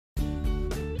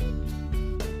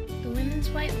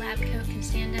women's white lab coat can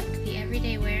stand up to the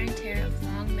everyday wear and tear of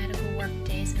long medical work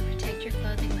days and protect your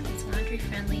clothing with its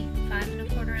laundry-friendly 5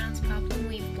 1/4 ounce poplin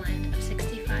weave blend of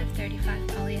 65-35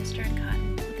 polyester and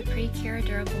cotton with a pre-cure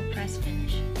durable press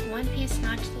finish. A one-piece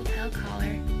notched lapel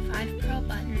collar, 5 pearl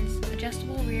buttons,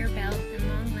 adjustable rear belt, and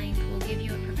long length will give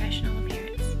you a professional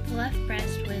appearance. The left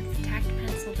breast with tacked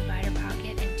pencil divider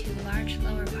pocket and 2 large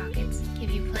lower pockets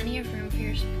give you plenty of room for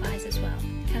your supplies as well.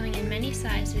 Coming in many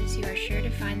sizes, you are sure to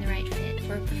find the right fit.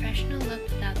 For a professional look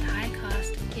without the high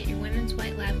cost, get your women's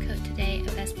white lab coat today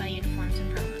at Best Buy Uniforms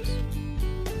and Promos.